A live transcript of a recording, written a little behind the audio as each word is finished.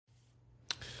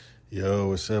Yo,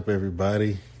 what's up,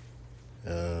 everybody?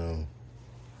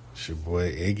 It's your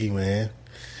boy Iggy, man.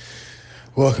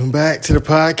 Welcome back to the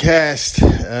podcast.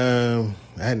 I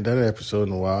hadn't done an episode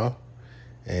in a while,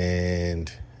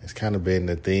 and it's kind of been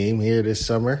the theme here this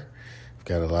summer. I've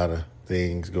got a lot of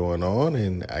things going on,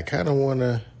 and I kind of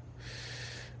I'm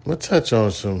gonna touch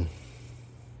on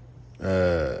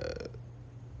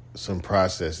some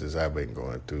processes I've been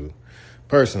going through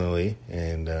personally,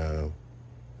 and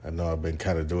I know I've been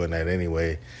kind of doing that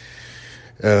anyway,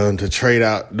 to trade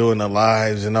out doing the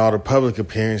lives and all the public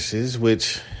appearances,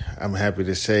 which I'm happy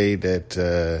to say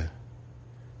that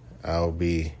I'll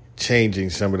be changing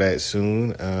some of that soon,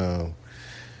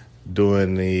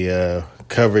 doing the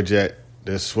coverage at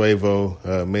the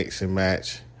Suevo Mix and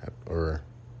Match, or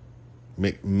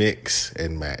Mix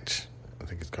and Match. I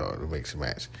think it's called the Mix and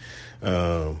Match.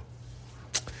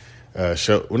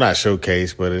 Not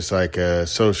showcase, but it's like a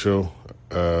social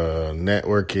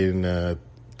networking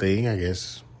thing, I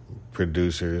guess.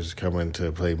 Producers coming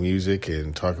to play music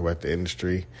and talk about the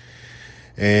industry,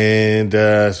 and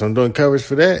so I'm doing coverage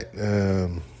for that.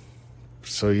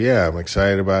 So yeah, I'm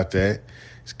excited about that.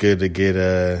 It's good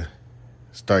to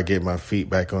start getting my feet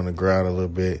back on the ground a little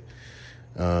bit,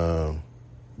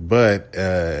 but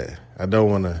I don't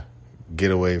want to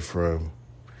get away from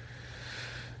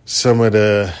some of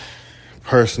the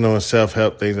personal and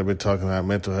self-help things I've been talking about,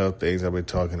 mental health things I've been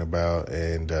talking about,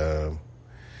 and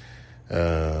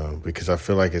because I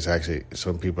feel like it's actually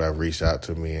some people have reached out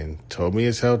to me and told me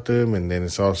it's helped them, and then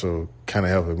it's also kind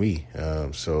of helping me.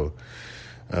 So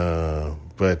I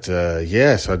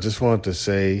just wanted to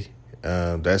say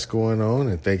that's going on,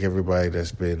 and thank everybody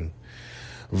that's been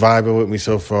vibing with me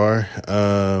so far.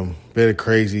 Been a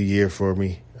crazy year for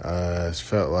me. It's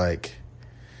felt like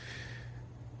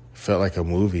a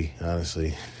movie,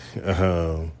 honestly.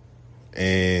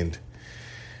 And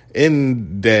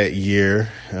in that year,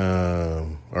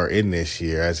 or in this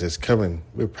year, as it's coming,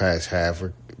 we're past half.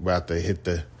 We're about to hit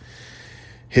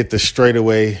the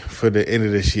straightaway for the end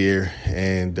of this year.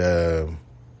 And I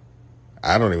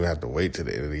don't even have to wait till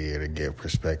the end of the year to get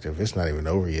perspective. It's not even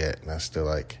over yet. And I still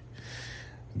like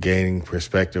gaining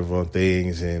perspective on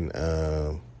things. And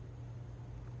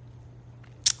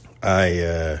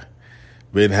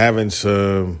been having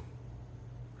some,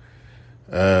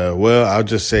 I'll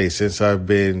just say, since I've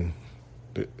been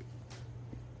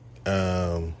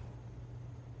on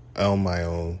my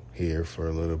own here for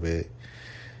a little bit,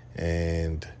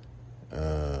 and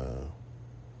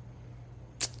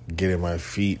getting my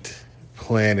feet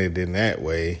planted in that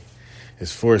way,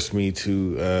 it's forced me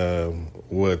to,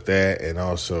 with that, and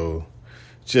also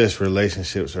just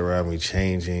relationships around me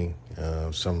changing,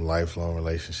 some lifelong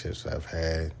relationships I've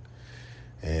had,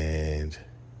 and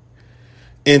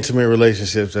intimate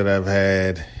relationships that I've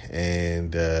had,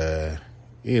 and they're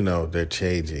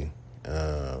changing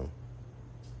out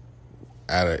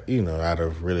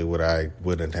of really what I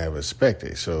wouldn't have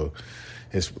expected. So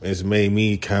it's made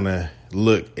me kind of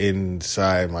look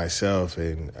inside myself,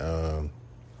 and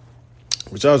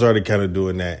which I was already kind of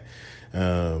doing that.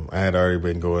 I had already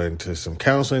been going to some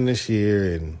counseling this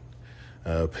year, and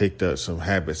picked up some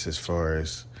habits as far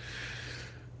as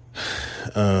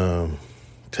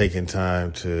taking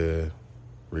time to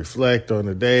reflect on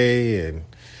the day and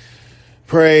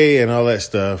pray and all that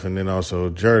stuff, and then also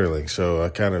journaling. So I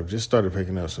kind of just started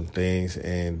picking up some things,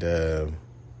 and I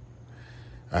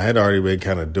had already been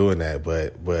kind of doing that,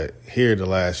 but here the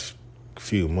last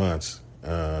few months,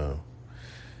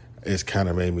 it's kind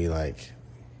of made me like,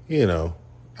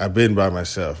 I've been by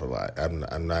myself a lot.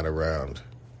 I'm not around.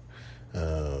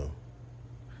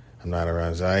 I'm not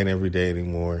around Zion every day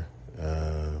anymore.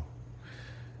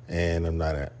 And I'm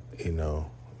not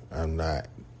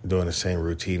doing the same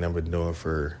routine I've been doing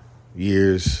for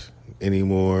years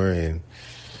anymore. And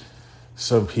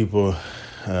some people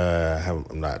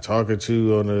I'm not talking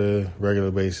to on a regular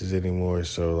basis anymore.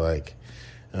 So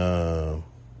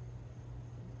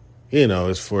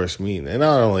it's forced me. And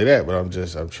not only that, but I'm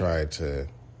trying to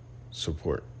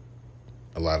support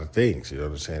a lot of things, you know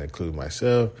what I'm saying, including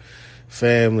myself,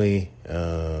 family,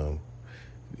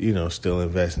 still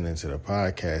investing into the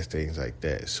podcast, things like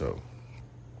that. So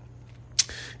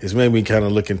it's made me kind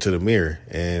of look into the mirror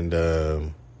and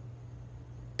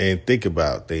think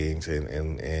about things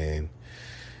and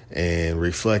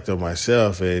reflect on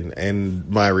myself and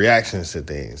my reactions to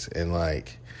things. And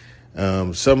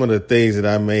some of the things that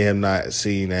I may have not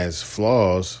seen as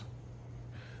flaws,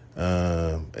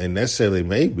 and necessarily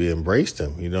maybe embraced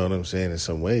them, you know what I'm saying, in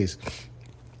some ways,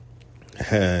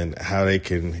 and how they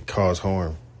can cause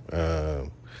harm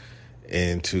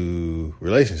into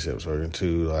relationships or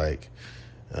into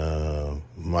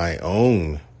my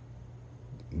own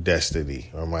destiny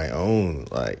or my own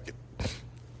like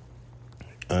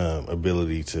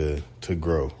ability to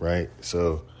grow, right?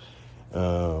 So,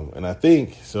 and I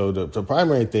think so. The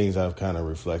primary things I've kind of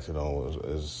reflected on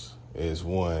is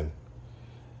one.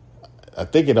 I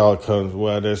think it all comes.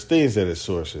 Well, there's things that it's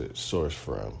sourced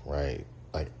from, right?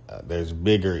 Like there's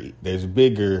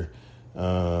bigger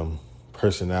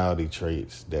personality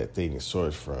traits that things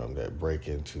source from that break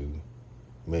into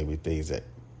maybe things that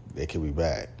can be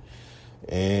bad.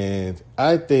 And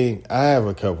I think I have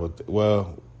a couple.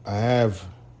 I have.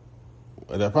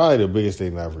 Probably the biggest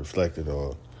thing I've reflected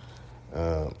on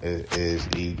is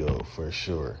ego for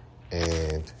sure,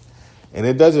 and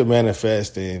it doesn't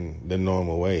manifest in the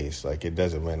normal ways. Like it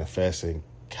doesn't manifest in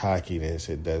cockiness.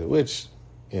 It does, which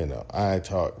I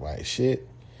talk my shit.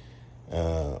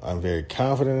 I'm very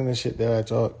confident in the shit that I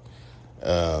talk,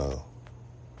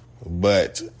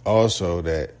 but also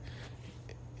that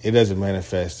it doesn't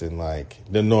manifest in like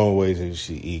the normal ways that you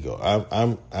see ego.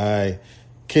 I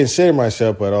consider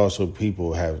myself, but also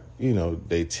people have,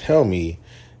 they tell me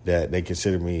that they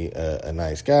consider me a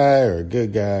nice guy or a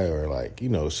good guy or like,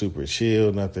 super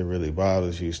chill, nothing really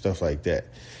bothers you, stuff like that.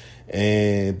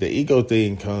 And the ego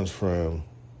thing comes from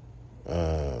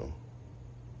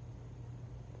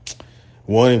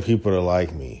wanting people to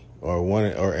like me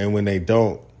and when they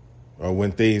don't, or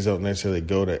when things don't necessarily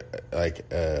go to like,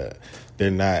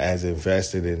 they're not as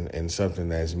invested in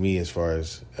something as me as far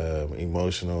as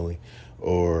emotionally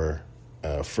or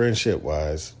friendship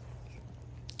wise,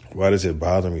 why does it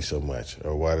bother me so much?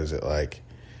 Or why does it like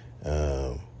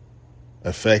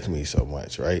affect me so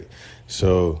much, right?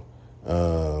 So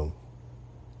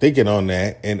thinking on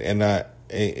that and not,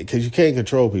 because you can't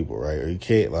control people, right? Or you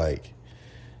can't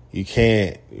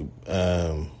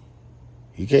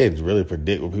really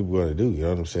predict what people are going to do, you know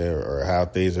what I'm saying? Or how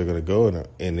things are going to go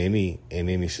in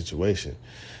any situation.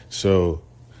 So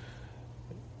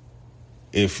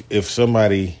if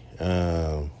somebody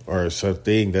or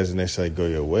something doesn't necessarily go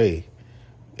your way,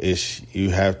 you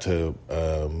have to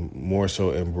more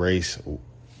so embrace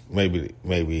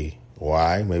maybe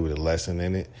why, maybe the lesson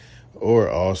in it, or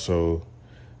also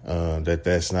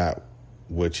that's not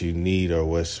what you need or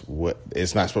what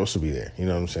it's not supposed to be there. You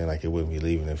know what I'm saying? Like it wouldn't be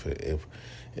leaving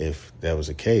if that was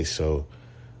the case. So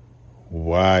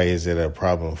why is it a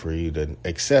problem for you to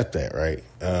accept that, right?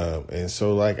 And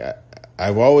so like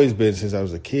I've always been, since I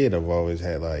was a kid, I've always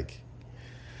had like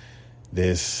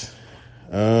this,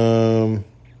 I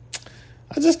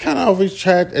just kind of always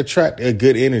attract a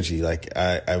good energy. Like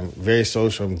I'm very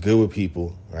social. I'm good with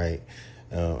people, right?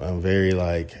 I'm very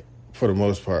like, for the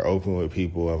most part, open with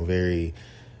people. I'm very,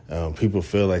 people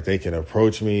feel like they can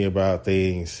approach me about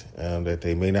things that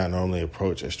they may not normally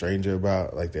approach a stranger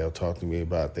about. Like they'll talk to me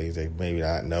about things they maybe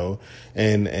not know.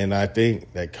 And I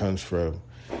think that comes from,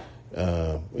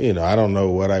 I don't know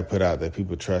what I put out that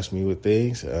people trust me with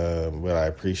things, but I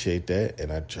appreciate that,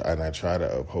 and I try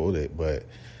to uphold it. But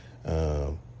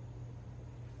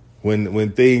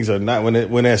when things are not,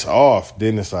 when that's off,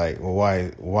 then it's like, well,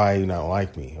 why you not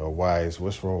like me, or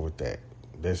what's wrong with that?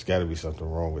 There's got to be something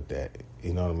wrong with that,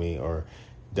 you know what I mean? Or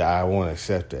that I won't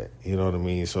accept that, you know what I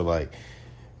mean? So like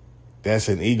that's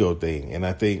an ego thing, and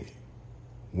I think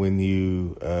when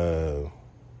you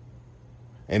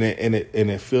and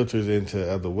it filters into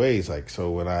other ways. Like,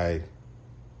 so when I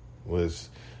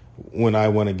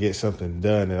want to get something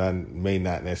done and I may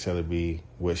not necessarily be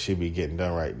what should be getting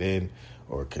done right then,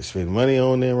 or could spend money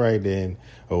on it right then,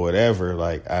 or whatever,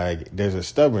 like there's a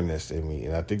stubbornness in me.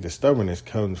 And I think the stubbornness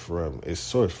is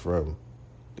sourced from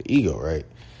the ego, right?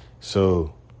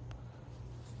 So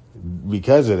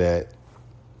because of that,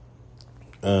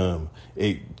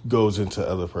 it goes into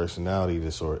other personality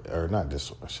disorder, or not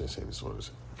disorder, I shouldn't say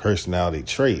disorders, personality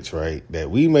traits, right? That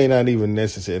we may not even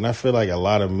necessarily, and I feel like a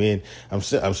lot of men, I'm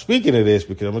speaking of this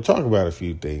because I'm going to talk about a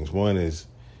few things. One is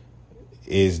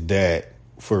that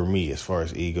for me, as far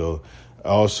as ego,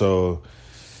 also,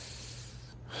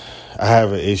 I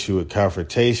have an issue with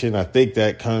confrontation. I think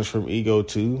that comes from ego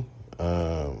too.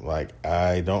 Like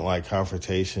I don't like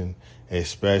confrontation,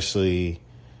 especially,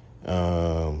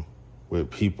 with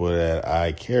people that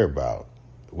I care about,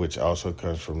 which also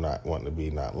comes from not wanting to be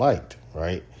not liked,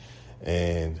 right?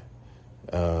 And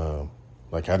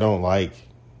like I don't like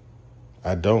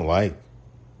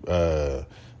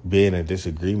being in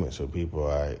disagreements with people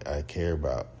I care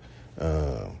about.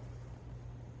 I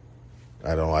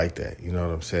don't like that. You know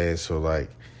what I'm saying? So like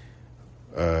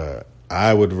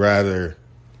I would rather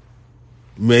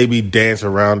maybe dance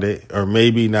around it, or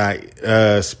maybe not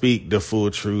speak the full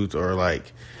truth, or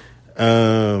like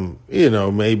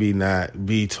maybe not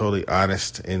be totally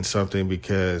honest in something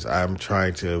because I'm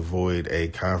trying to avoid a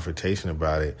confrontation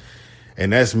about it.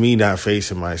 And that's me not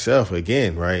facing myself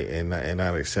again, right? And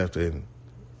not accepting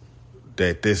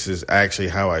that this is actually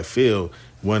how I feel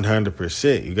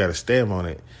 100%. You got to stand on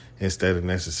it instead of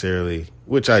necessarily,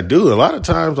 which I do a lot of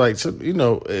times, like,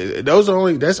 that's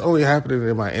only happening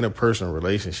in my interpersonal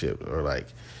relationship or like,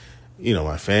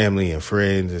 my family and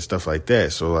friends and stuff like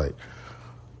that. So like,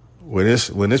 when it's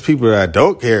people that I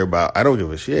don't care about, I don't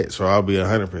give a shit. So I'll be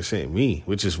 100% me,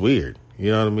 which is weird.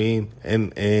 You know what I mean?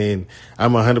 And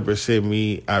I'm 100%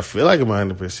 me. I feel like I'm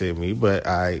 100% me, but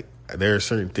there are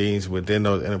certain things within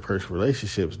those interpersonal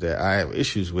relationships that I have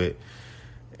issues with,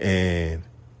 and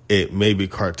it maybe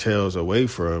cartels away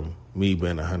from me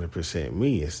being 100%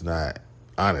 me. It's not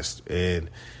honest.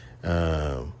 And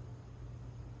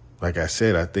like I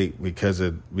said, I think because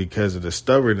of the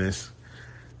stubbornness,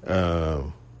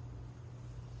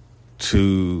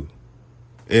 to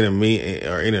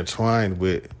intertwined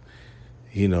with,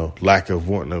 lack of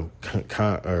wanting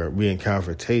to or be in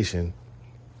confrontation,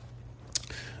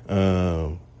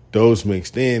 those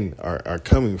mixed in are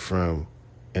coming from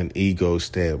an ego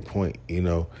standpoint,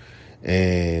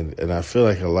 and I feel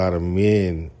like a lot of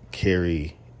men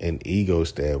carry an ego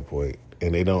standpoint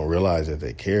and they don't realize that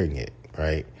they're carrying it,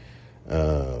 right?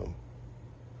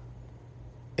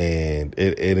 And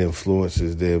it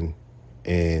influences them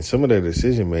in some of their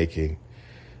decision making,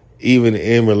 even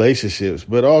in relationships,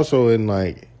 but also in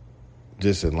like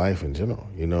just in life in general.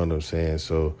 You know what I'm saying?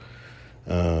 So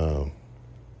I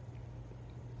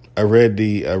read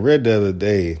the other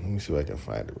day. Let me see if I can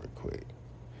find it real quick.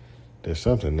 There's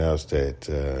something else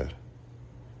that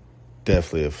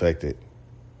definitely affected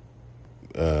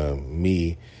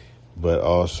me, but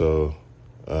also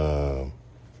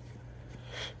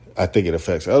I think it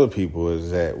affects other people.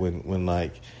 Is that when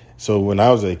I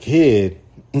was a kid,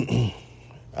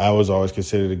 I was always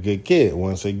considered a good kid.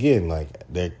 Once again,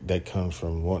 like that comes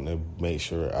from wanting to make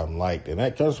sure I'm liked, and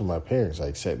that comes from my parents,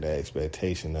 like setting that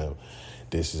expectation of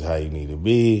this is how you need to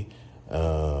be.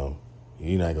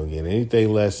 You're not gonna get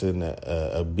anything less than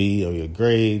a B on your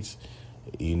grades.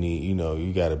 You need,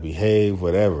 you got to behave,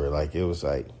 whatever. Like it was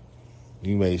like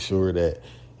you made sure that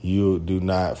you do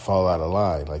not fall out of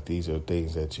line. Like these are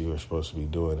things that you are supposed to be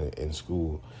doing in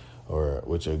school or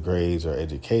with your grades or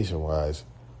education wise.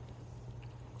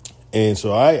 And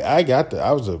so I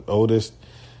was the oldest.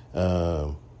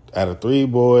 Out of three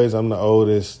boys, I'm the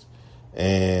oldest,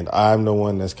 and I'm the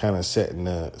one that's kind of setting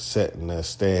the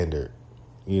standard,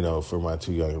 for my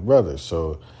two younger brothers.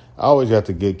 So I always got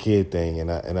the good kid thing,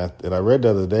 and I read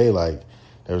the other day, like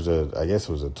there was I guess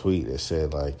it was a tweet that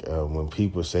said like when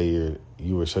people say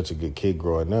you were such a good kid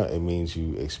growing up, it means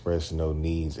you expressed no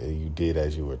needs and you did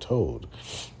as you were told.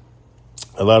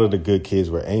 A lot of the good kids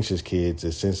were anxious kids,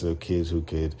 the sensitive kids who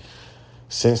could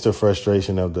sense the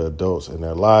frustration of the adults in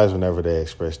their lives whenever they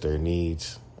express their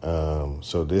needs.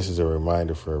 So this is a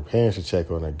reminder for parents to check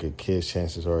on their good kids.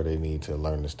 Chances are they need to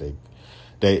learn to stay.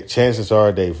 Chances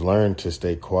are they've learned to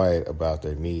stay quiet about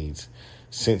their needs.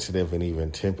 Sensitive and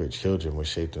even tempered children will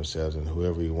shape themselves, and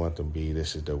whoever you want them to be,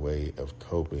 this is the way of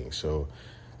coping. So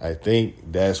I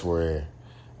think that's where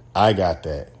I got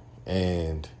that.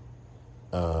 And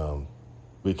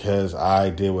because I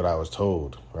did what I was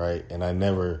told, right? And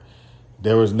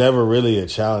there was never really a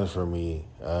challenge for me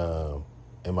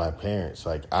and my parents.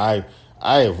 Like I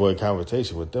avoid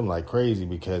conversation with them like crazy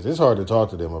because it's hard to talk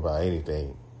to them about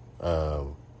anything.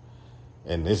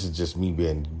 And this is just me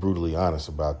being brutally honest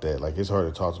about that. Like it's hard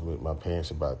to talk to my parents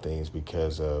about things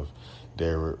because of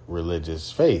their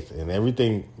religious faith, and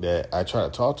everything that I try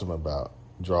to talk to them about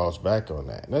draws back on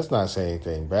that. And that's not saying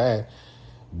anything bad,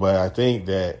 but I think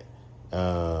that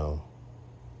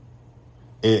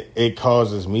it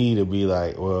causes me to be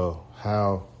like, well,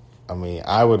 how? I mean,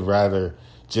 I would rather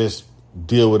just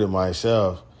deal with it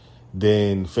myself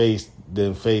than face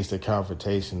the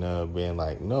confrontation of being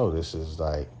like, no, this is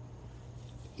like,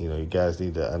 you guys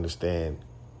need to understand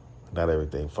not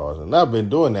everything falls. And I've been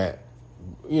doing that.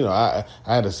 I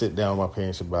had to sit down with my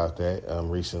parents about that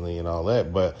recently and all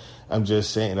that. But I'm just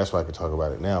saying, that's why I can talk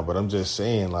about it now. But I'm just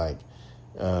saying, like,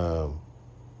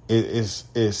 it's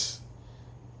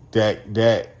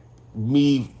that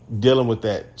me dealing with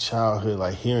that childhood,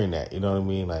 like hearing that, you know what I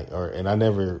mean? Like, and I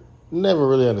never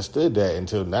really understood that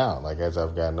until now. Like, as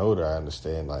I've gotten older, I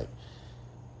understand, like,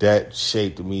 that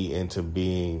shaped me into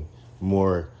being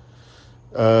more,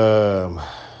 but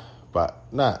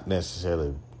not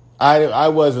necessarily. I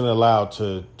wasn't allowed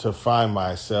to find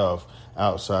myself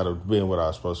outside of being what I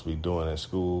was supposed to be doing in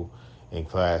school, in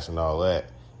class, and all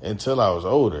that. until I was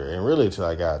older, and really until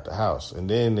I got out the house. And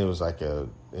then I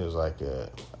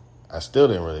still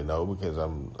didn't really know, because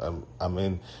I'm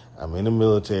in the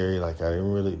military. Like, I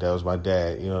didn't really, that was my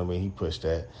dad, you know what I mean? He pushed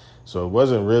that. So it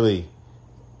wasn't really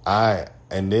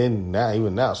and then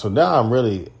now. So now I'm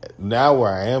really, now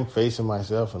where I am facing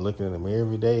myself and looking in the mirror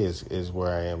every day is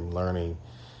where I am learning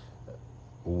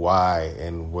why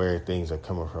and where things are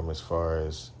coming from, as far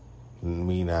as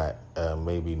me not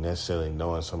maybe necessarily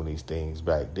knowing some of these things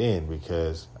back then,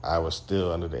 because I was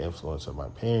still under the influence of my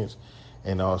parents,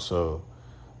 and also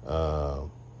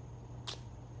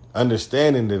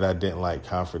understanding that I didn't like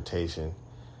confrontation,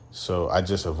 so I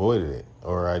just avoided it,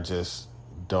 or I just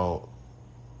suck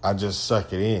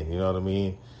it in, you know what I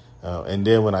mean? And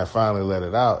then when I finally let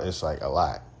it out, it's like a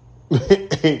lot.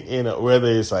 You know, whether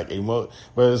it's like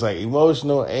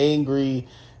emotional, angry,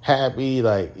 happy,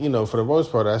 like, you know, for the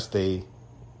most part, I stay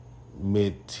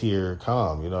mid-tier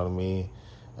calm, you know what I mean?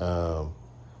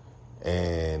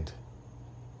 And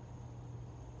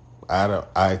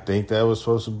I think that was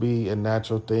supposed to be a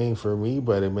natural thing for me,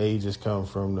 but it may just come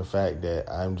from the fact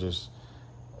that I'm just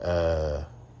I'm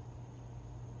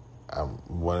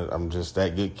just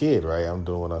that good kid, right? I'm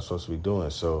doing what I'm supposed to be doing.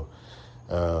 So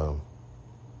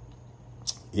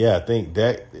yeah, I think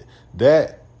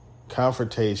that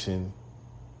confrontation,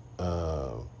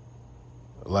 or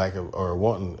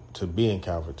wanting to be in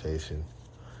confrontation,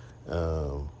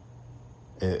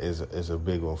 is a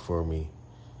big one for me.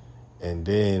 And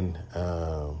then,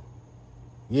 I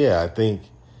think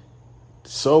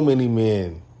so many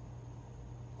men,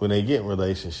 when they get in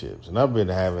relationships, and I've been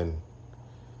having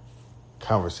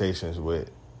conversations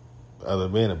with other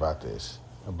men about this,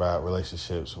 about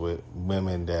relationships with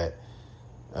women that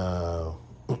are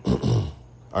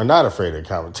not afraid of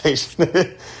confrontation,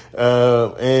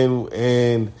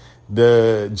 and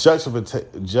the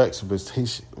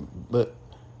juxtaposition. Look,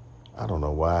 I don't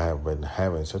know why I have been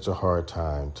having such a hard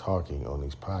time talking on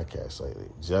these podcasts lately.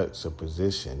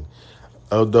 Juxtaposition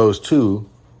of those two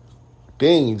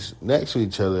things next to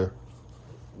each other,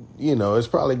 you know, it's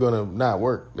probably going to not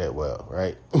work that well,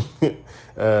 right?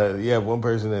 You have one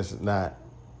person that's not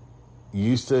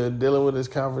used to dealing with this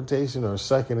confrontation, or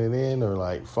sucking it in, or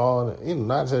like falling, you know,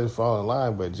 not to fall in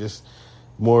line, but just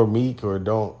more meek, or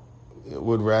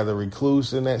would rather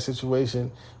recluse in that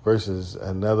situation, versus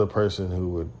another person who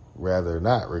would rather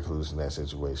not recluse in that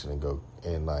situation and go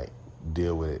and like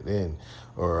deal with it then,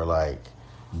 or like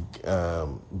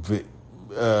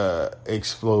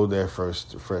explode their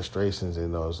frustrations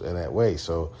in that way.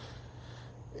 So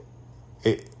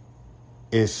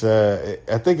it's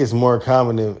I think it's more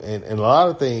common in a lot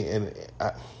of things, and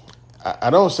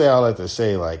I don't say all that to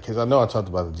say, like, because I know I talked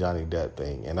about the Johnny Depp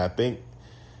thing, and I think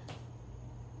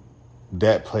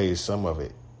that plays some of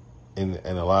it in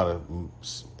a lot of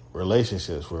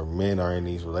relationships where men are in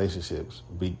these relationships.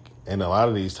 And a lot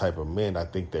of these type of men, I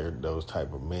think they're those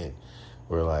type of men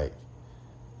where, like,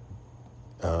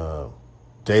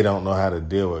 they don't know how to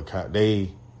deal with,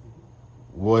 they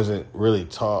wasn't really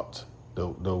taught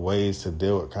the ways to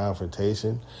deal with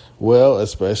confrontation well,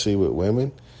 especially with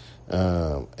women.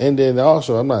 And then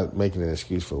also, I'm not making an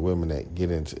excuse for women that get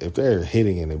into, if they're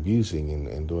hitting and abusing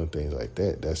and doing things like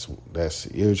that, that's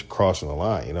you're crossing the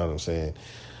line, you know what I'm saying?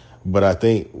 But I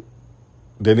think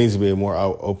there needs to be a more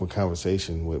open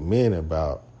conversation with men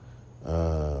about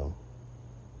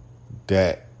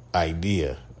that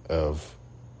idea of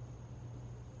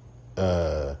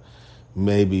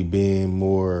maybe being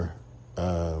more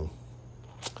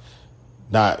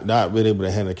not being able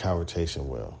to handle confrontation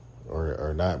well,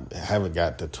 or not haven't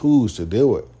got the tools to deal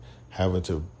with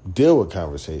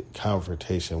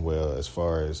confrontation well, as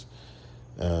far as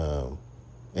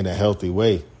in a healthy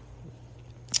way,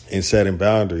 and setting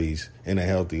boundaries in a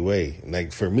healthy way.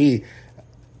 Like, for me,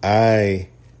 I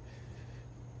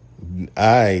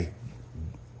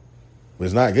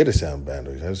was not good at setting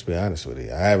boundaries. I'll just be honest with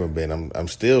you. I haven't been. I'm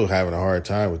still having a hard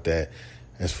time with that,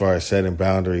 as far as setting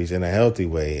boundaries in a healthy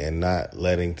way and not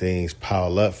letting things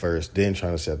pile up first, then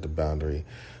trying to set the boundary,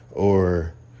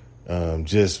 or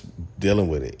just dealing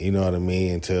with it. You know what I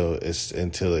mean? Until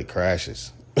it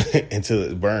crashes, until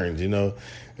it burns. You know.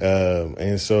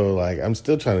 And so, like, I'm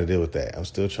still trying to deal with that. I'm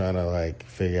still trying to, like,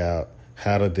 figure out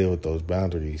how to deal with those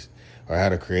boundaries, or how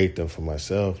to create them for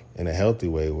myself in a healthy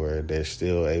way, where they're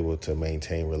still able to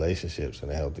maintain relationships in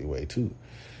a healthy way too.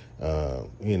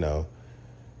 You know,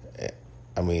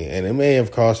 I mean, and it may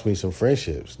have cost me some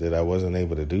friendships that I wasn't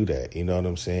able to do that. You know what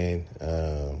I'm saying?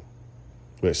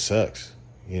 Which sucks,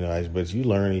 you know, but you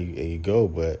learn and you go,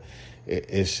 but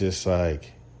it's just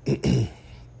like,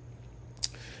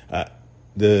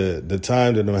 the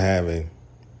time that I'm having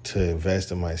to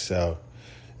invest in myself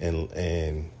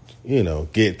and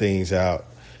get things out.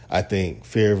 I think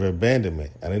fear of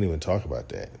abandonment. I didn't even talk about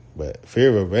that, but fear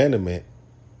of abandonment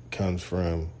comes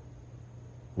from,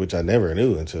 which I never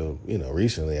knew until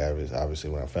recently. I was obviously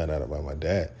when I found out about my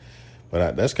dad,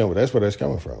 but that's where that's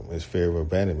coming from. It's fear of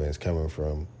abandonment. It's coming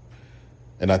from,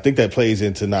 and I think that plays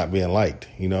into not being liked.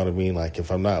 You know what I mean? Like if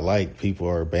I'm not liked, people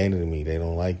are abandoning me. They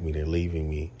don't like me. They're leaving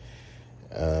me.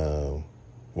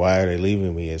 Why are they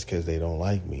leaving me? It's because they don't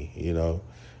like me.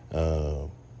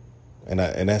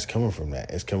 And that's coming from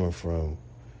that. It's coming from,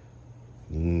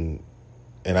 and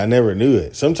I never knew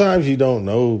it. Sometimes you don't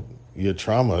know your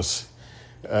traumas.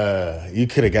 You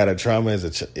could have got a trauma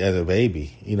as a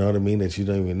baby. You know what I mean? That you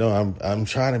don't even know. I'm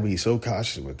trying to be so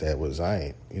cautious with that with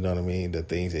Zion. You know what I mean? The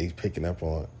things that he's picking up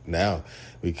on now,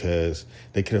 because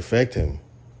they could affect him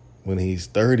when he's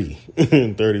 30,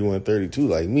 31, 32.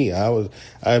 Like me,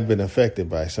 I've been affected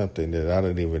by something that I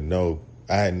didn't even know.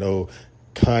 I had no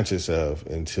conscious of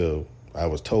until I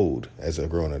was told as a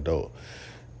grown adult.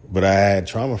 But I had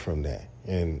trauma from that,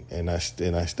 and I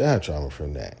still have trauma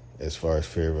from that as far as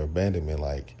fear of abandonment,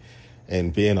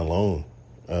 and being alone.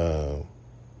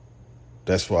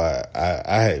 That's why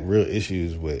I had real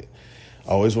issues with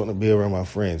always wanting to be around my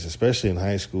friends, especially in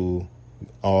high school,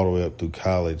 all the way up through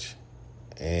college,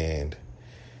 and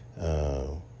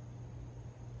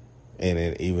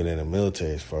then even in the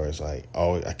military, as far as I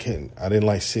didn't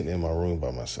like sitting in my room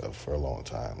by myself for a long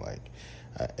time.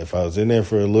 If I was in there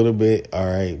for a little bit, all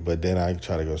right, but then I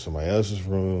try to go to somebody else's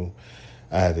room.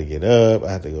 I had to get up,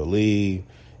 I had to go leave,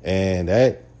 and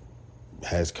that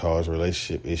has caused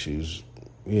relationship issues,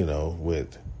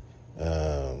 with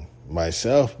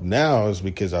myself. Now is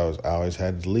because I always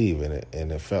had to leave,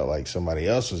 and it felt like somebody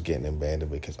else was getting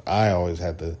abandoned because I always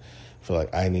had to feel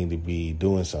like I need to be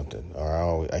doing something,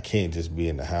 or I can't just be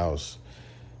in the house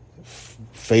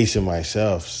facing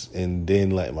myself and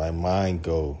then let my mind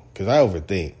go, because I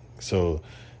overthink. So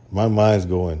my mind's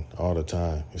going all the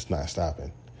time. It's not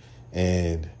stopping.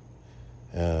 And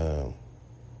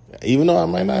even though I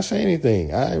might not say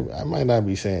anything, I might not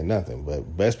be saying nothing,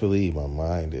 but best believe my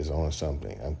mind is on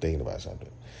something. I'm thinking about something.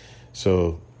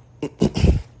 So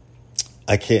when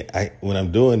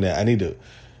I'm doing that,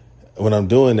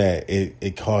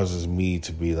 it causes me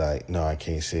to be like, no, I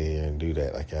can't sit here and do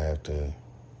that. Like I have to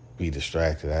be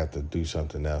distracted. I have to do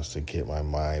something else to get my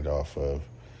mind off of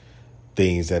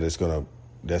things that's gonna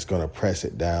press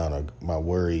it down, or my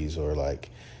worries, or like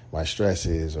my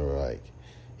stresses, or like,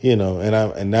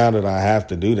 and now that I have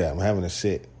to do that, I'm having to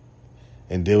sit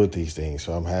and deal with these things.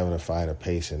 So I'm having to find a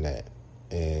pace in that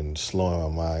and slowing my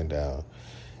mind down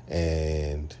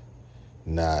and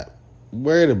not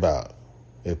worried about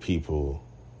if people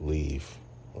leave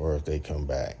or if they come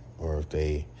back or if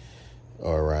they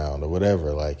are around or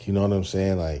whatever. Like, you know what I'm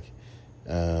saying? Like,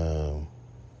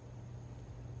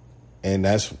 and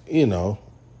that's,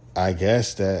 I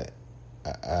guess that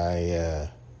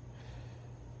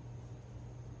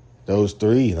those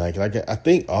three, like I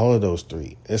think all of those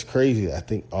three, it's crazy. I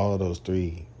think all of those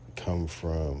three come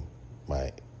from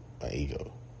my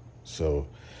ego. So,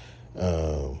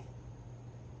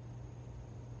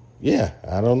 yeah,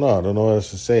 I don't know. I don't know what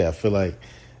else to say. I feel like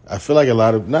a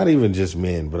lot of, not even just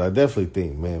men, but I definitely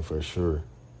think men for sure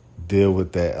deal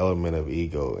with that element of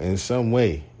ego in some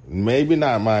way. Maybe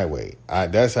not my way.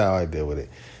 That's how I deal with it,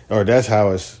 or that's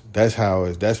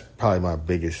probably my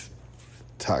biggest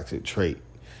toxic trait.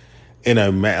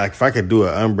 Like if I could do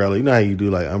an umbrella, you know how you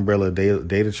do like umbrella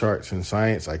data charts in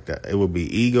science, like that, it would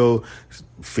be ego,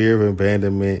 fear of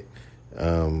abandonment,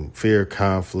 fear of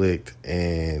conflict,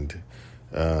 and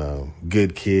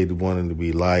good kid wanting to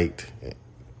be liked,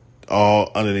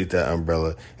 all underneath that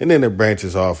umbrella. And then it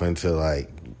branches off into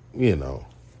like,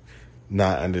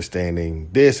 not understanding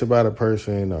this about a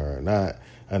person, or not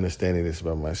understanding this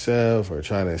about myself, or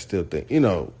trying to still think,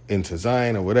 into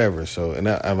Zion or whatever. So, and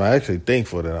I'm actually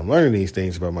thankful that I'm learning these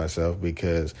things about myself,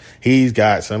 because he's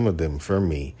got some of them for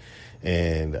me.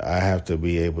 And I have to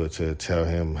be able to tell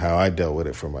him how I dealt with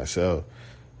it for myself.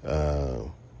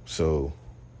 So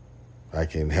I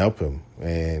can help him.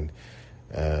 And,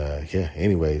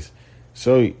 anyways,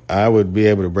 so I would be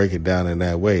able to break it down in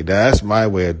that way. That's my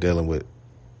way of dealing with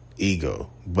ego.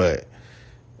 But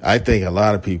I think a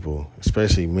lot of people,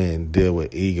 especially men, deal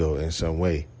with ego in some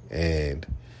way. And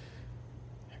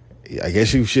I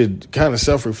guess you should kind of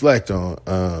self-reflect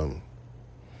on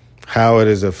how it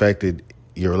has affected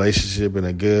your relationship in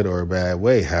a good or a bad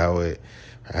way, how it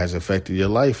has affected your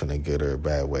life in a good or a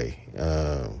bad way,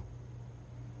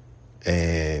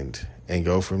 and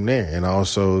go from there. And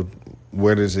also,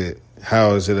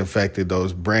 how has it affected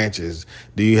those branches?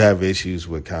 Do you have issues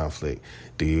with conflict?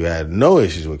 Do you have no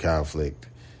issues with conflict?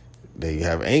 do you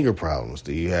have anger problems?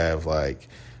 Do you have like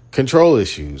control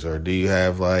issues, or do you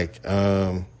have like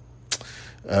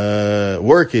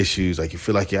work issues, like you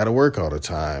feel like you got to work all the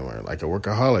time, or like a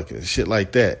workaholic and shit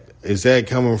like that? Is that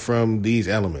coming from these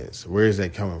elements? Where is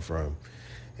that coming from?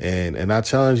 And I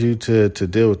challenge you to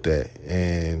deal with that.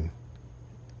 And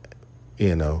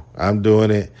I'm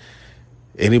doing it.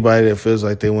 Anybody that feels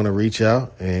like they want to reach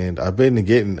out, and I've been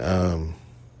getting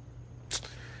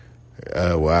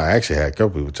well, I actually had a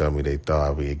couple people tell me they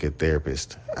thought I'd be a good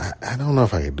therapist. I don't know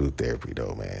if I could do therapy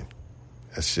though, man.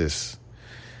 That's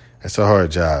a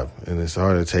hard job, and it's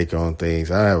hard to take on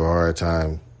things. I have a hard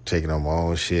time taking on my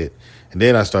own shit, and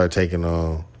then I start taking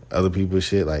on other people's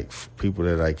shit, like people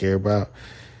that I care about,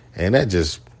 and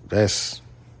that's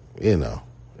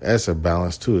a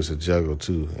balance too. It's a juggle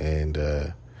too,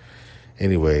 and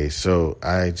anyway, so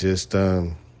I just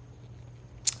I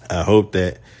hope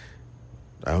that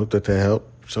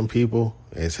helped some people.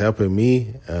 It's helping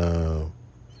me,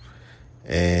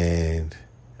 and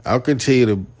I'll continue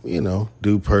to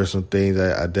do personal things.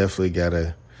 I definitely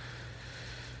gotta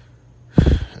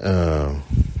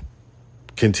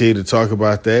continue to talk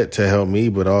about that to help me,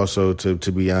 but also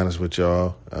to be honest with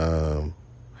y'all,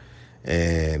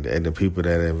 and the people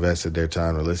that invested their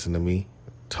time to listen to me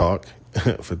talk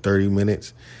for 30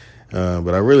 minutes.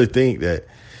 But I really think that,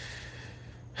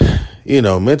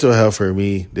 mental health for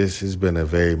me, this has been a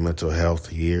very mental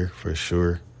health year for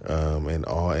sure, in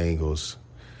all angles,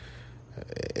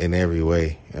 in every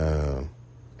way.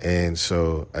 And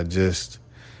so I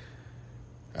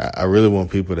really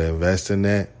want people to invest in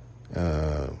that,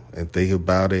 and think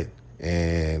about it,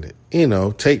 and,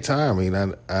 take time. I mean,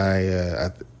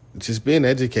 I just being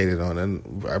educated on it.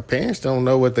 And our parents don't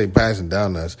know what they're passing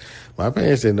down to us. My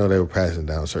parents didn't know they were passing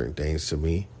down certain things to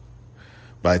me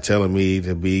by telling me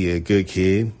to be a good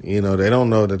kid. They don't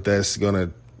know that that's going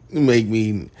to make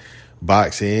me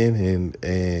box in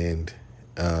and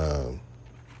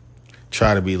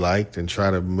try to be liked and try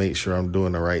to make sure I'm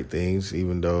doing the right things,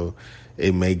 even though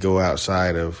it may go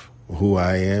outside of who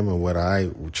I am and what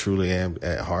I truly am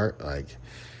at heart. Like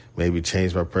maybe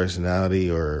change my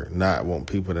personality or not want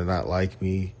people to not like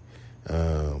me,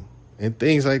 and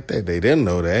things like that. They didn't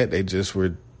know that. They just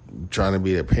were trying to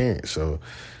be their parents. So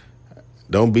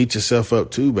don't beat yourself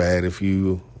up too bad if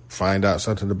you find out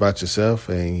something about yourself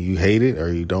and you hate it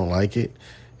or you don't like it,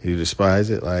 you despise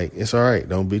it. Like, it's all right.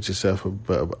 Don't beat yourself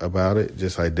up about it.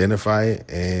 Just identify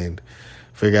it and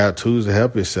figure out tools to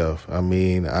help yourself. I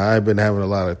mean, I've been having a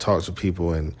lot of talks with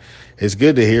people, and it's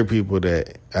good to hear people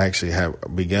that actually have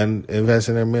begun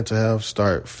investing in their mental health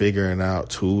start figuring out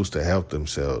tools to help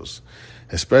themselves,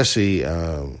 especially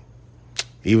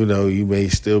even though you may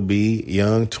still be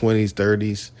young, 20s,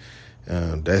 30s.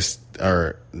 That's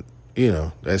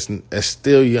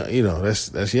still young.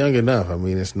 That's young enough. I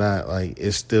mean, it's not like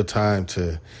it's still time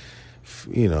to,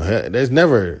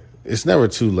 it's never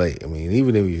too late. I mean,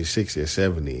 even if you're 60 or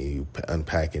 70 and you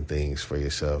unpacking things for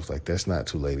yourself, like that's not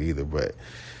too late either, but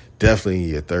definitely in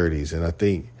your 30s. And I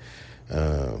think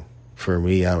for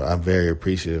me, I'm very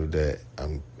appreciative that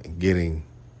I'm getting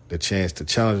the chance to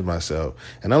challenge myself.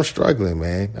 And I'm struggling,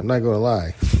 man. I'm not going to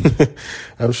lie.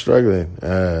 I'm struggling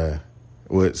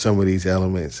with some of these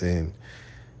elements and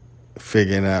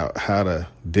figuring out how to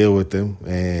deal with them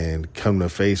and come to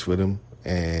face with them.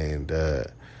 And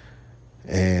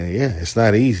yeah, it's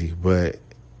not easy, but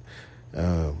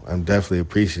I'm definitely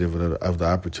appreciative of the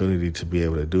opportunity to be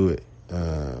able to do it,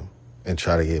 and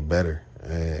try to get better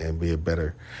and be a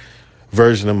better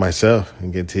version of myself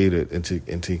and continue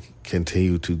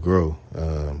to grow.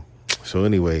 So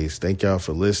anyways, thank y'all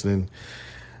for listening.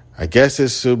 I guess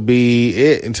this will be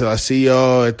it until I see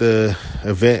y'all at the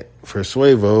event for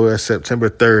Suevo. That's September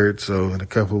 3rd, so in a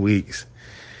couple of weeks.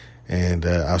 And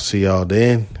I'll see y'all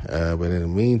then. But in the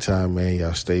meantime, man,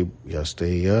 y'all stay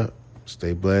up,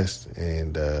 stay blessed,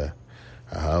 and I'll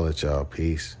holler at y'all.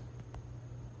 Peace.